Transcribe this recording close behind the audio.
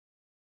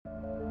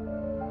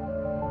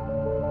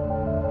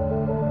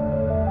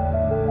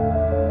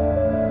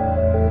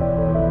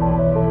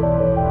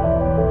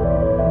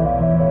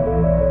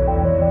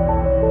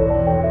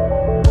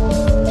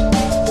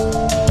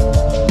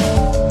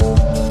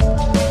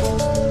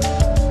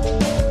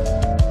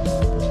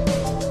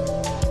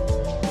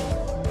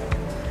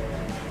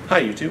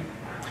Hi YouTube,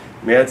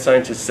 Mad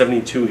Scientist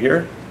 72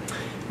 here.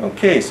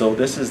 Okay, so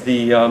this is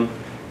the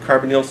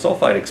carbonyl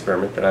sulfide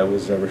experiment that I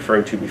was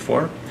referring to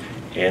before,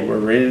 and we're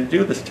ready to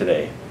do this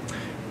today.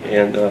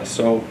 And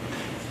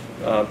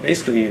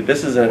basically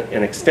this is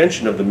an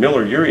extension of the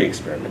Miller-Urey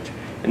experiment.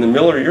 In the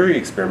Miller-Urey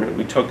experiment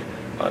we took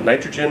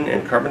nitrogen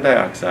and carbon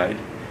dioxide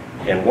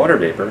and water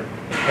vapor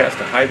and passed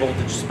a high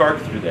voltage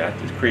spark through that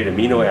to create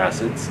amino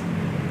acids,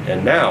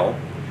 and now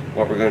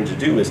what we're going to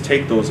do is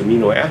take those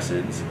amino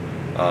acids.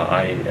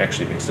 I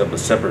actually mixed up a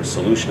separate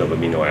solution of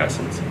amino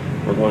acids.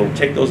 We're going to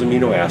take those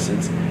amino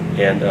acids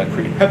and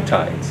create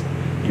peptides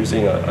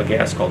using a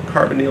gas called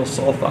carbonyl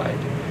sulfide.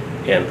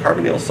 And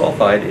carbonyl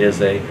sulfide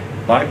is a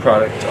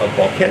byproduct of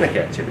volcanic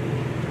activity.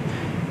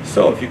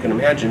 So if you can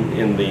imagine,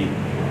 in the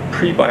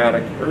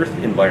prebiotic Earth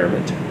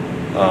environment,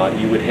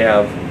 you would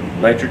have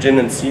nitrogen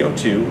and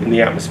CO2 in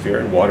the atmosphere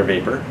and water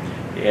vapor,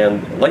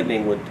 and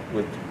lightning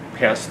would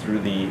pass through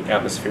the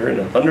atmosphere in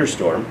a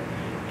thunderstorm,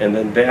 and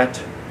then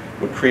that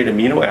would create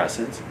amino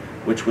acids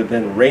which would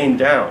then rain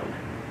down,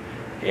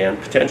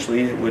 and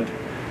potentially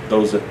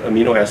those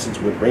amino acids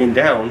would rain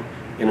down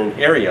in an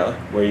area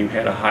where you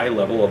had a high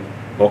level of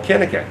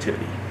volcanic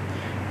activity.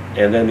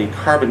 And then the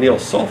carbonyl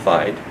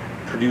sulfide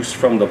produced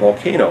from the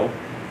volcano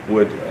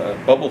would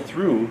bubble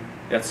through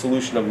that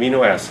solution of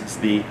amino acids,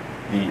 the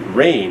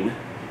rain,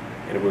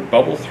 and it would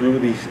bubble through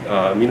the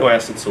amino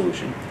acid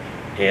solution,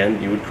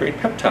 and you would create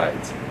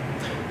peptides.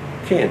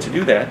 Okay, and to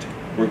do that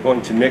we're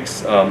going to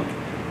mix a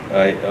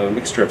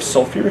mixture of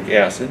sulfuric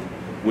acid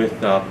with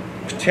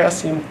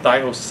potassium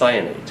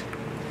thiocyanate,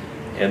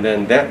 and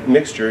then that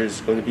mixture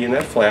is going to be in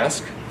that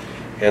flask,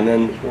 and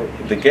then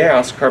the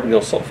gas carbonyl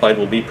sulfide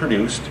will be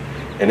produced,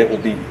 and it will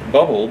be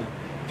bubbled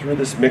through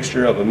this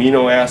mixture of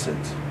amino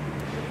acids.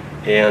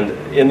 And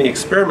in the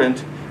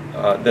experiment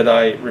that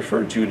I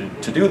referred to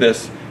do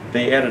this,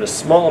 they added a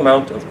small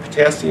amount of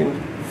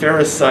potassium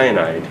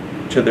ferricyanide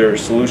to their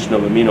solution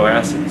of amino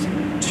acids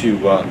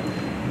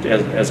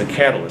as a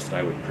catalyst,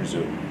 I would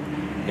presume.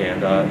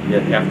 And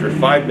after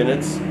 5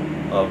 minutes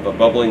of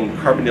bubbling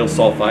carbonyl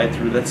sulfide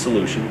through that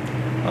solution,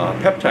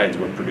 peptides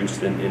were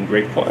produced in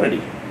great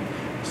quantity.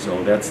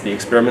 So that's the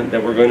experiment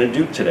that we're going to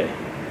do today.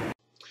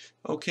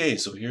 Okay,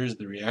 so here's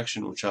the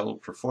reaction which I will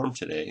perform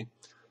today.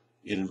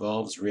 It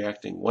involves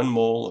reacting 1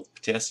 mole of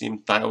potassium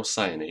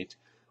thiocyanate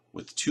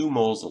with 2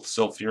 moles of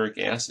sulfuric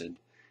acid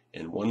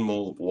and 1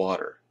 mole of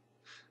water.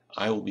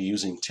 I will be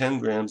using 10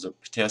 grams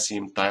of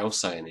potassium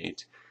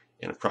thiocyanate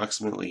and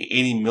approximately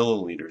 80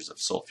 milliliters of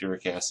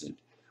sulfuric acid,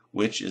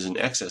 which is in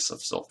excess of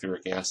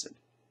sulfuric acid.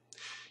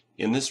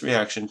 In this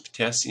reaction,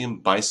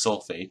 potassium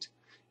bisulfate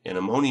and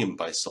ammonium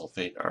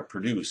bisulfate are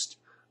produced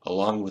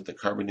along with the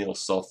carbonyl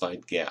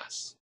sulfide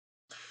gas.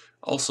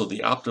 Also,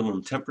 the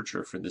optimum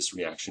temperature for this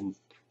reaction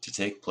to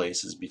take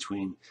place is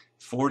between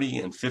 40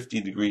 and 50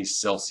 degrees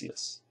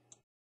Celsius.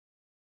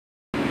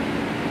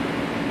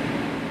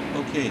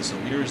 Okay, so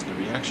here's the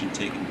reaction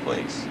taking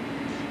place.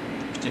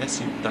 The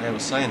potassium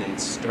thiocyanate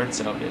starts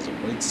out as a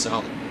white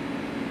solid,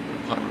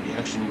 but upon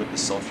reaction with the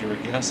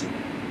sulfuric acid,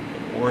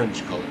 an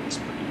orange color is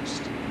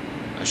produced.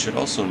 I should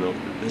also note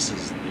that this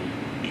is the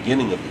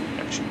beginning of the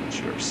reaction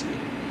which you are seeing.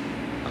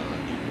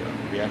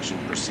 The reaction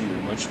proceeded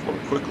much more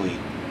quickly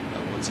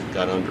once it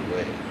got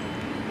underway.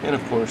 And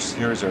of course,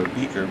 here's our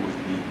beaker with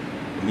the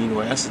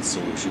amino acid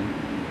solution,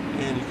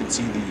 and you can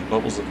see the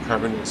bubbles of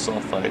carbonyl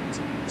sulfide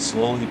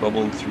slowly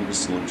bubbling through the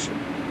solution.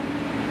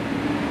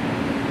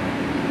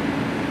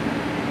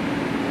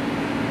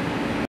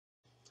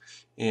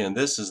 And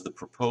this is the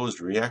proposed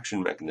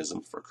reaction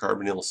mechanism for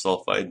carbonyl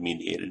sulfide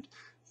mediated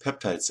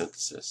peptide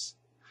synthesis.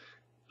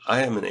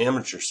 I am an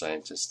amateur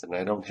scientist and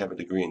I don't have a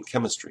degree in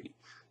chemistry,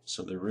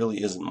 so there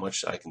really isn't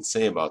much I can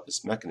say about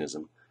this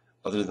mechanism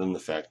other than the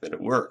fact that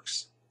it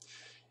works.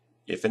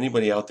 If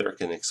anybody out there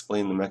can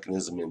explain the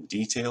mechanism in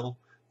detail,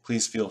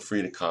 please feel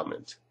free to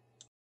comment.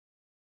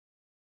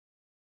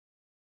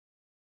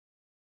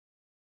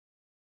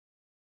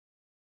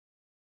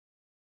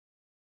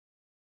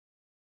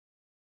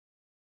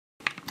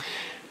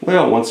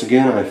 Well, once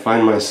again I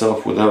find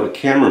myself without a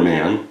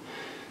cameraman,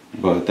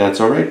 but that's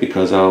alright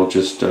because I'll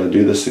just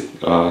do this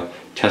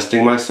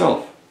testing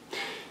myself.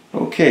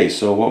 Okay,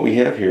 so what we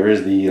have here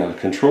is the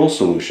control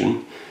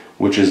solution,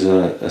 which is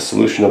a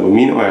solution of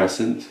amino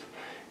acids,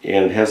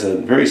 and it has a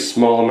very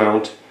small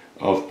amount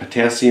of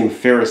potassium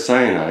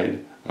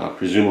ferricyanide,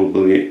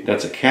 presumably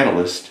that's a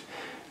catalyst,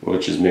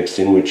 which is mixed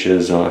in, which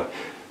is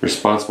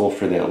responsible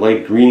for that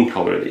light green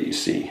color that you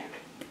see.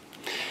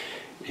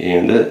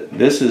 And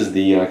this is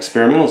the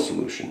experimental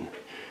solution.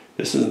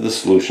 This is the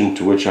solution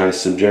to which I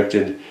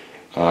subjected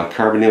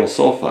carbonyl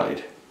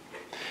sulfide.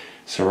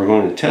 So we're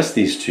going to test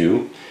these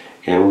two,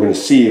 and we're going to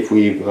see if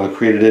we've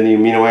created any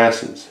amino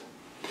acids.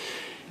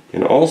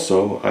 And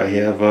also I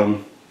have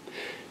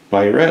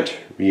Prebiotic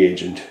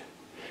reagent,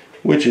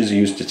 which is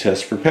used to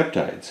test for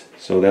peptides.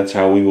 So that's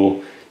how we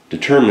will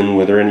determine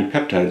whether any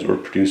peptides were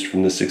produced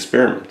from this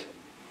experiment.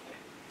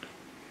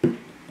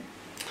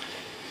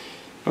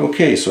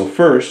 Okay, so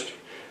first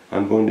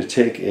I'm going to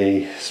take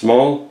a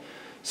small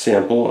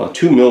sample,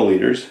 2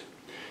 milliliters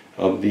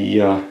of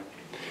the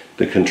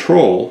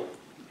control,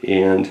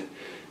 and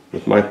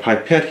with my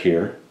pipette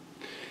here,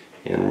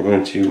 and we're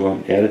going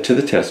to add it to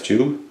the test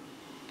tube.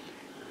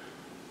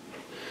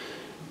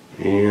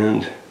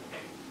 And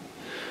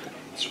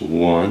it's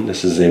one.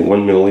 This is a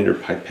 1 milliliter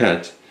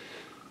pipette,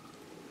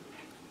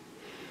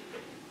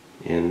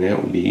 and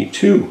that would be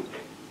 2.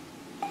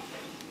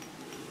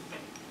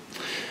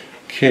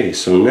 Okay,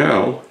 so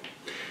now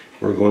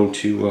we're going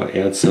to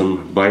add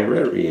some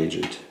Biuret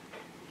reagent.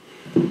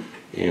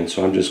 And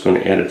so I'm just going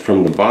to add it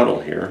from the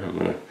bottle here. I'm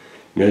going to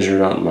measure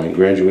it out in my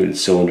graduated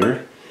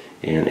cylinder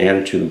and add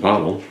it to the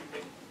bottle,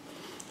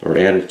 or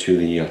add it to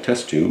the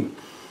test tube.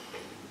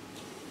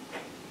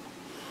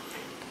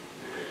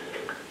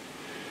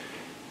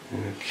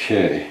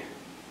 Okay.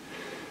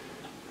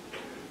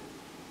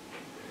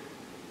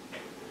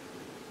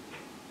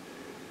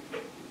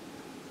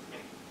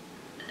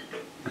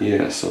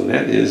 Yeah, so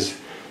that is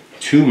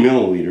 2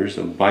 milliliters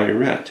of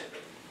Biuret.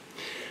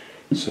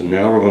 So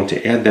now we're going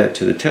to add that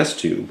to the test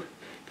tube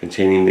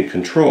containing the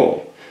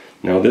control.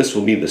 Now this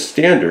will be the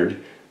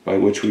standard by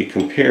which we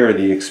compare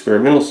the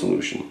experimental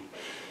solution,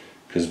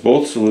 because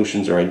both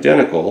solutions are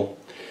identical,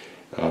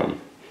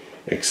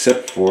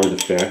 except for the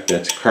fact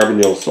that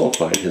carbonyl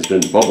sulfide has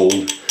been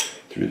bubbled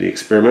through the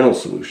experimental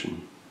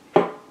solution.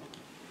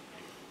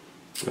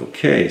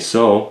 Okay,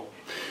 so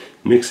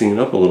mixing it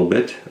up a little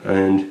bit,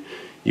 and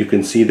you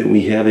can see that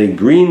we have a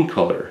green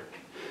color.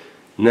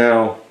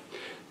 Now,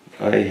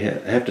 I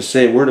have to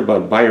say a word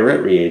about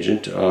Biuret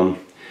reagent.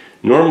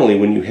 Normally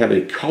when you have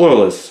a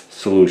colorless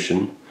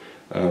solution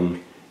and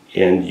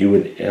you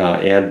would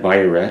add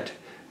Biuret,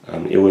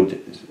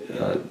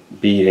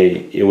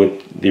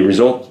 the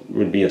result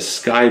would be a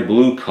sky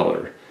blue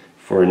color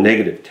for a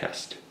negative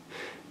test.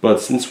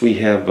 But since we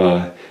have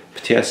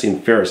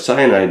potassium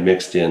ferricyanide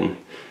mixed in,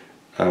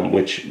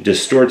 which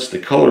distorts the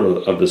color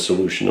of the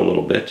solution a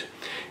little bit,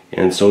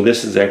 and so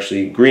this is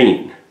actually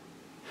green.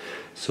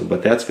 So,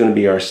 but that's going to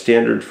be our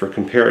standard for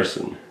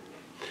comparison.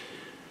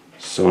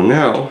 So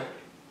now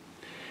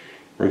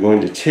we're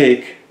going to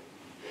take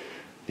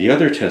the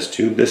other test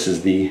tube. This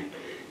is the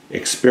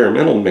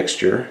experimental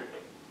mixture,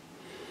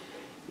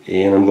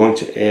 and I'm going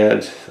to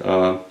add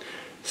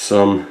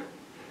some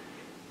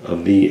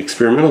of the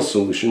experimental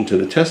solution to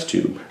the test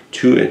tube,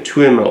 2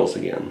 mLs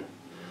again.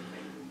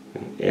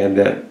 Add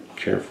that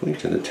carefully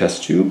to the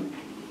test tube.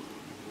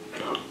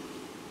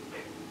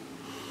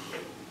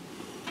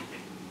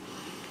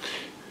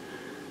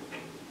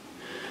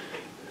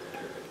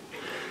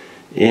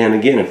 And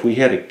again, if we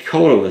had a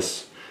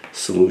colorless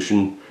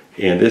solution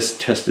and this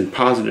tested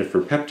positive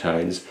for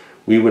peptides,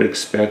 we would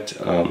expect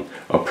a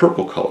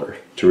purple color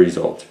to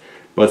result.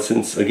 But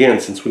since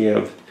we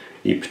have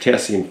the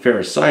potassium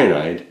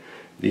ferricyanide,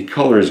 the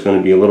color is going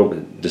to be a little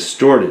bit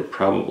distorted,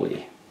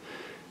 probably.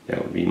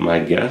 That would be my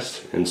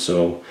guess. And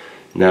so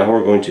now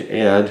we're going to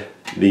add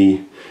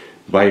the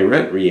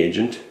Biuret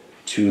reagent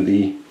to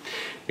the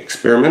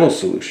experimental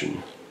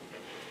solution.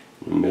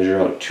 We'll measure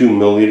out 2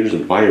 milliliters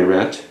of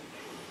Biuret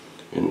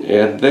and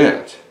add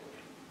that.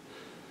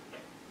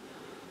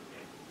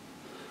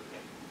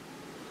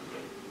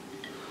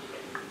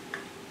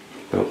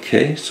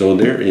 Okay, so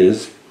there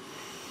is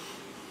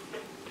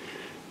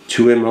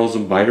 2 mLs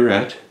of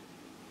Biuret.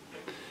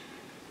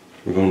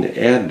 We're going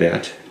to add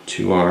that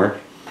to our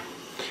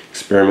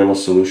experimental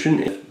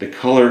solution. If the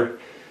color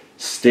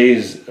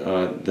stays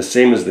the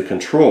same as the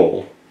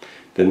control,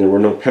 then there were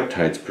no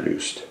peptides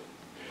produced.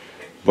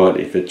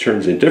 But if it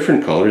turns a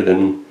different color,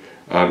 then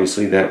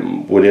obviously that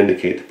would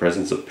indicate the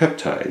presence of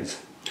peptides.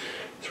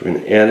 So we're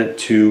going to add it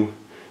to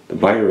the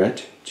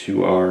Biuret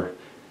to our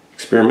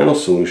experimental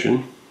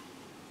solution,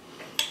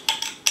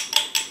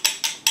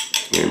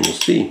 and we'll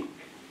see.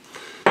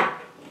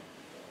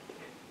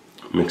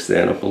 Mix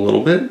that up a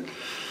little bit.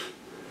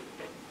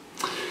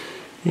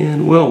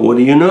 And well, what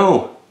do you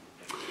know?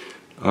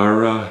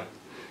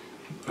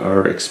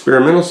 Our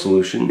experimental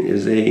solution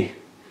is a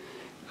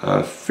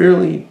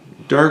fairly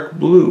dark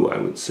blue, I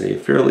would say.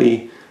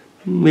 Fairly,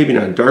 maybe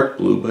not dark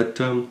blue, but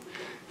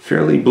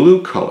fairly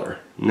blue color.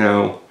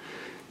 Now,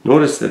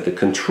 notice that the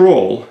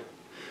control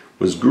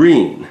was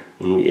green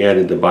when we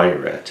added the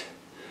Biuret,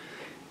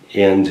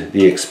 and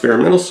the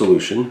experimental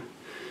solution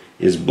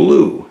is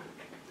blue.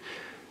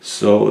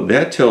 So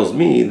that tells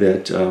me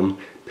that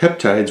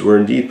peptides were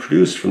indeed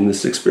produced from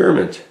this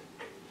experiment.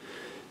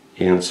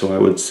 And so I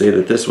would say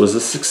that this was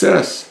a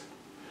success.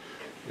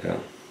 Yeah.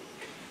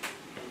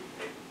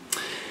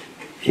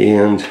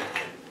 And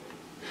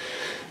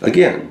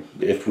again,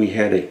 if we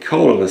had a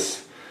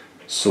colorless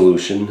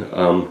solution,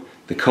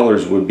 the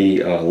colors would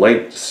be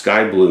light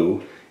sky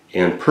blue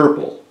and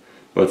purple.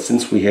 But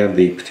since we have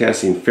the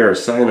potassium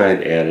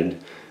ferricyanide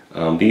added,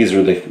 these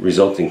are the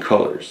resulting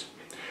colors.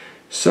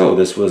 So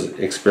this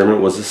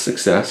experiment was a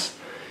success,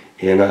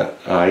 and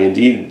I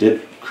indeed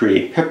did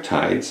create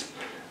peptides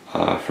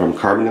from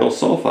carbonyl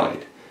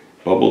sulfide,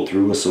 bubbled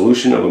through a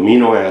solution of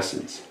amino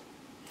acids.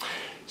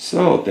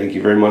 So thank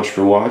you very much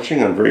for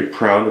watching. I'm very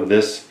proud of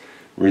this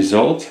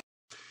result.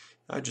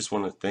 I just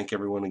want to thank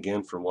everyone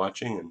again for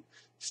watching, and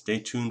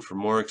Stay tuned for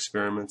more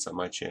experiments on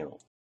my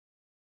channel.